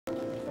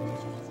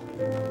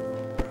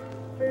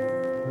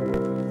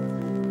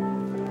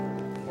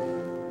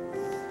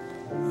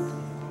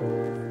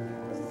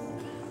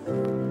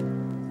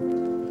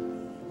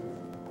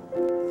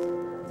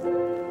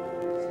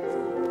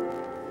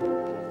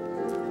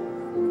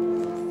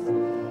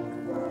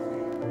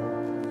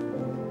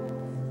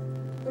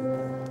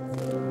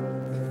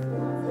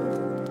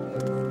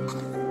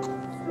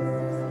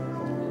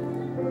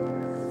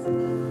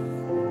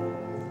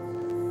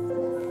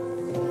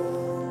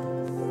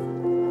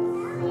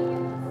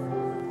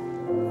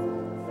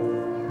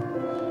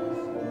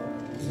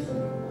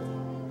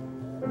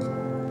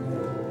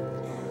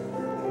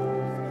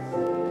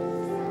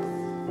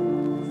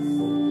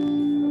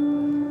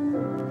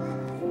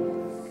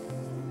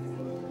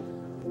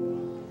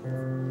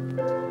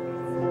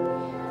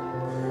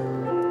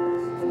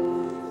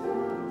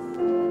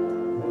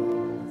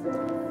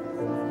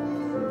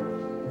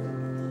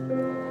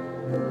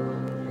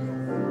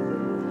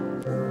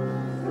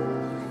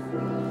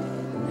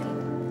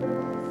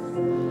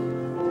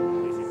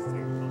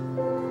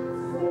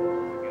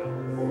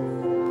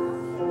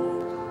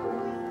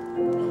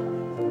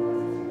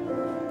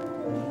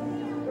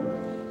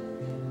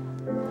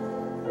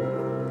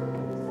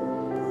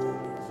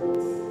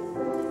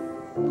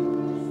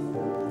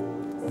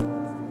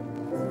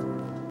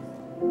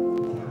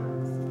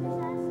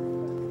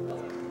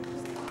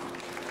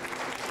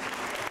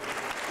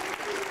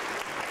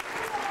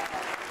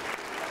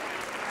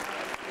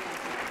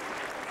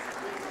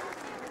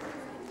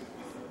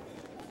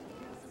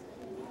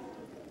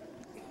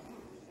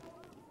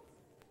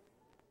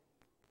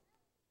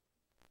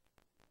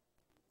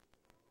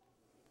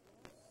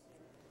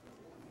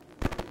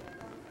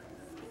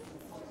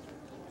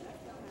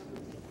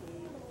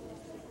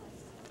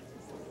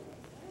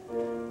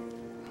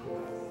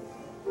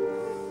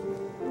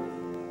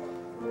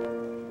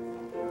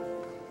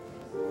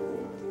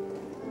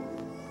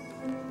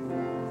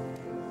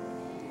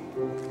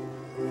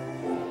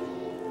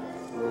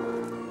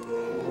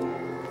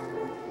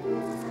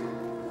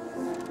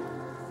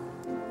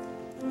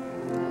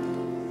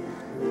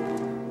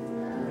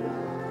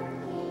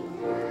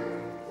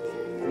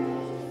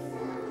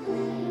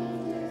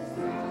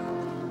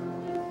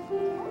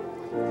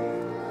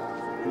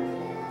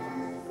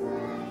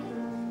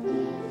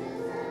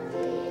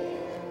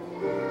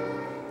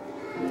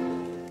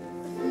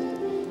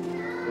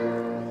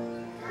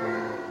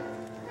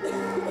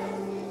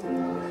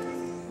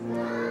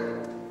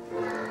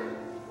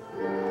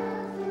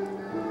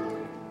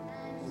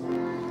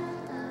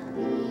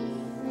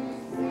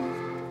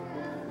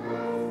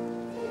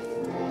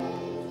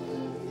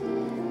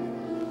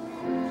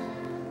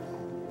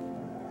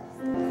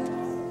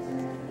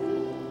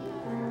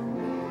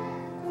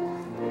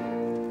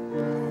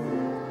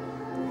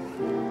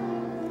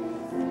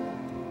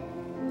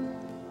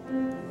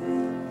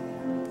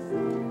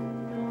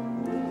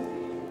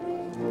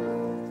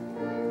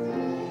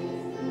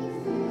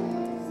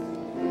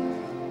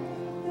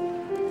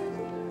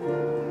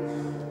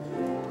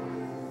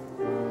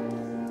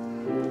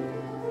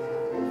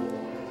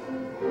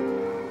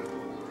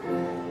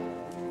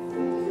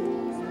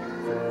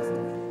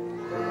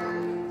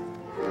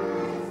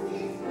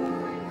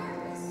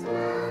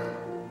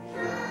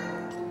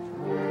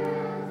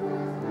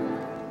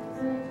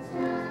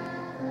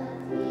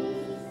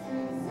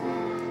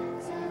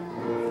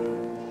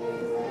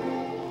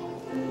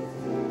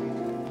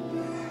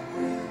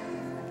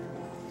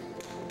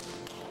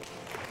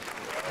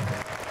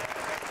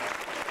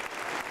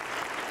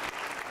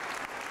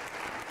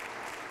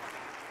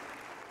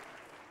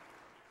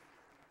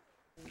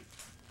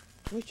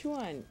Which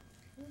one?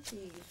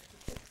 These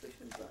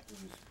pushing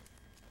buttons.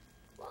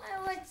 Why,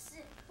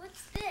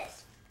 what's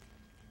this?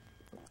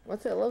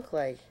 What's it look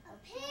like?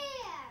 A pear.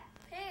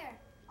 Pear.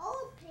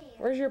 Old pear.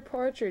 Where's your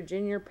partridge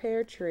in your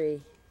pear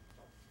tree?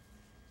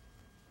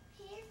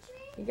 Pear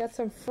tree? You got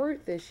some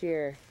fruit this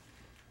year.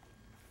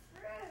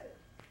 Fruit.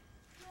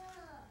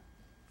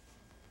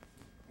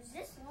 Is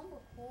this lumber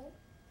cool?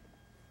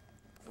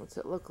 What's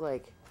it look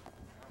like?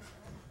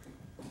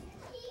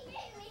 He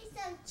gave me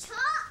some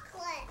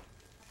chocolate.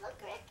 Look,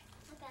 Rick.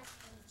 I got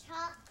some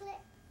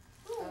chocolate.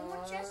 Ooh,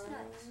 more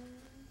chestnuts.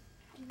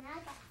 And I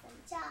got some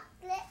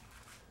chocolate.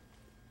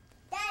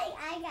 Daddy,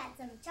 I got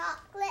some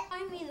chocolate.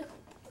 I mean, the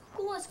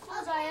coolest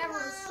clothes I ever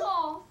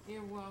saw.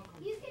 You're welcome.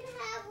 You can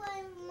have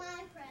one of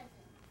my presents.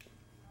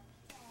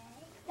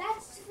 Okay.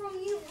 That's from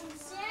you from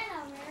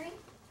Santa, Mary.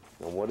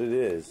 And what it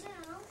is.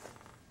 No.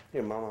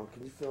 Here, Mama,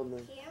 can you film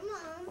me? Here, Mom.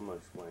 I'm gonna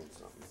explain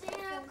something.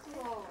 Santa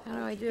Claus. How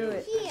do I do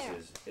it? Here.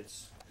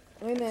 It's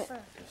Wait a minute.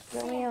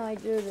 Show me how I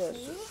do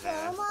this.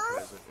 past,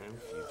 present,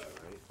 and future,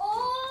 right?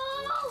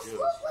 Oh, look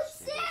what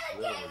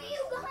Santa gave me,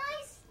 you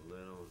guys.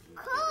 Little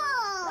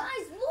Cool.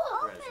 Guys,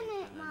 look. present, Open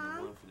it, and then the Mom.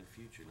 one for the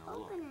future. Now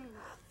look. Open it.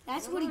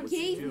 That's what he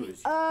gave Do me.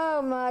 is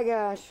Oh my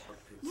gosh. a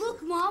picture.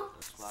 Look, Mom.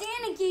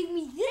 Santa gave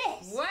me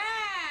this.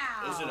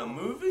 Wow. Is it a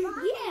movie?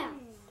 Yeah.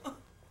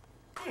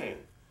 Man,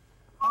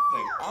 I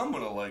think I'm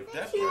gonna like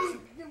that present.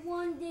 Here's the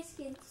one disc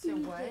and So two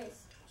what?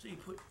 discs. So you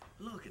put,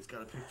 look, it's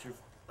got a picture of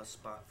a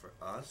spot for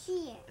us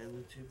Here. and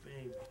the two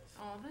babies.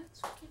 Oh,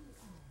 that's cute.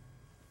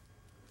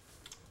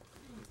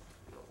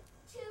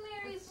 Two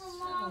Mary for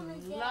Mom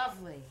and Dad.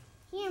 Lovely.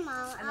 Here,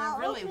 Mom. And I I'll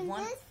really open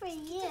want this for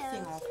Thing you.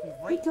 off me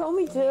He right. told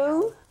me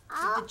to.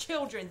 The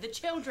children. The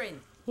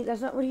children.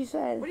 That's not what he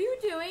said. What are you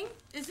doing?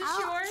 Is this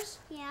I'll- yours?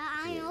 Yeah,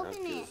 I Yeah, open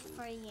that's it good.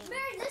 for you.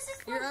 Mary, this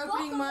is for You're both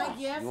opening of my us.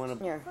 gift. You wanna?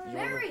 Here.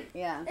 Mary,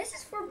 Yeah. this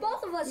is for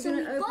both of us, so You're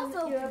we gonna both open,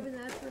 open. you open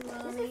that for This is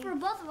mommy. for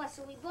both of us,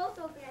 so we both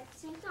open at the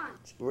same time.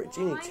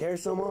 Jeannie, tear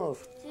some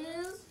off.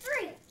 2,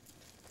 3.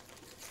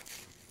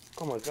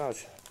 Oh my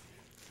gosh,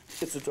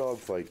 it's a dog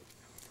fight.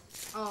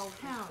 Oh,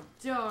 how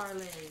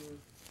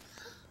darling.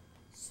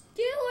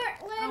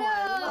 Stuart Little.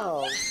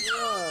 Oh,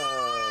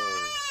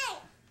 right.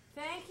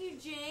 Thank you,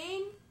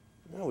 Jane.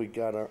 Now we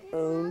got our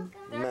own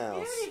They're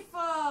mouse.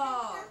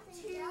 beautiful.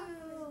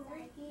 Two.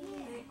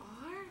 They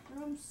are?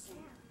 From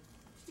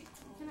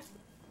Sarah.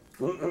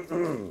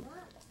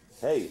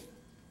 Hey,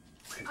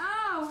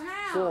 Oh,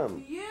 how Slim.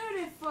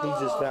 beautiful.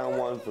 he just found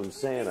one from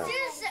Santa.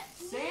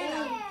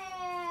 Santa.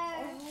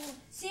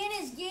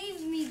 Santa's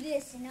gave me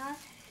this, and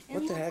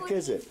What the heck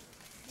is it?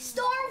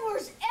 Star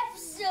Wars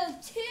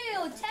Episode 2,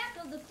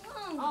 Attack of the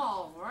Clones.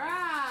 All On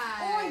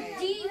right.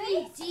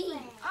 DVD.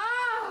 Oh,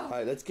 All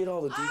right, let's get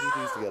all the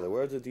DVDs together.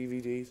 Where's the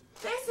DVDs?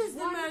 this is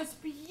the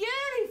most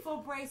beautiful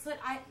bracelet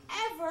I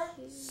ever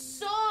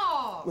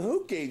saw.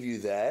 Who gave you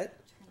that?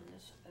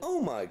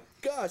 Oh my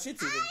gosh,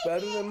 it's even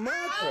better than my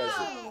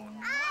present.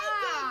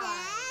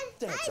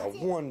 That's a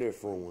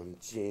wonderful one,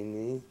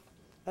 Jamie.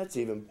 That's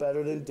even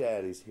better than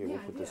Daddy's. Here, we'll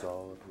put this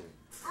all up here.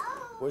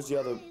 Where's the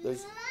other?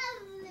 There's.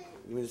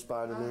 You mean the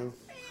Spider-Man?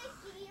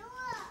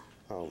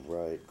 All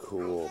right,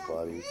 cool,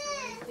 buddy.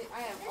 I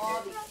have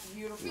all these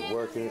beautiful You're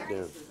working it down.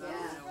 bracelets. I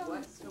don't know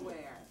what to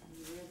wear.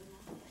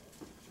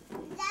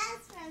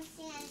 That's from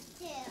Santa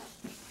too.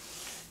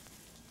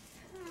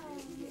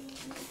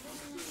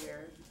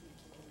 Here.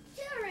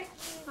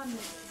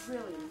 It's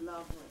Really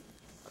lovely.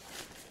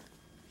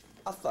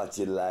 I thought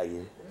you'd like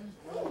it.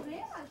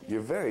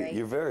 You're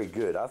very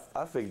good.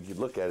 I figured you'd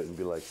look at it and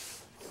be like,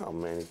 oh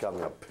man, he got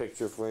me a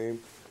picture frame.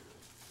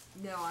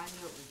 No, I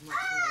knew it was much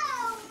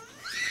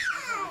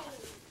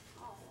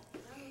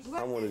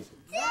I wanted.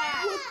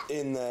 What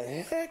in the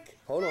heck?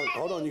 Hold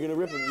on. You're gonna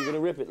rip it. You're gonna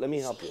rip it. Let me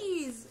help you.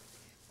 Jeez.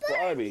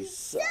 Barbie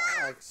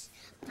sucks.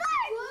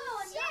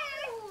 Whoa,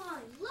 another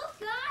one! Look,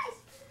 guys!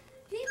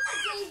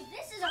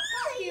 This is a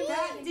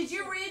perfume. Did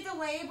you read the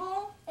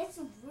label? It's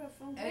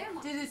from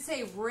Grandma. Did it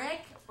say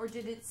Rick or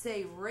did it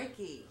say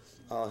Ricky?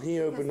 Oh, he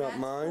opened Because up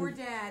that's for mine.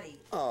 Daddy.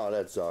 Oh,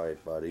 that's all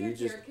right, buddy. Here, You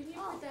just. Jared, can you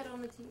put that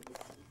on the TV?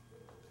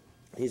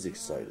 He's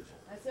excited.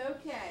 That's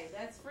okay.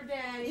 That's for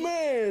Daddy.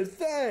 Man,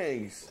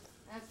 thanks.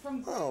 That's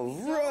from. All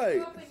Don't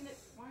right. open it.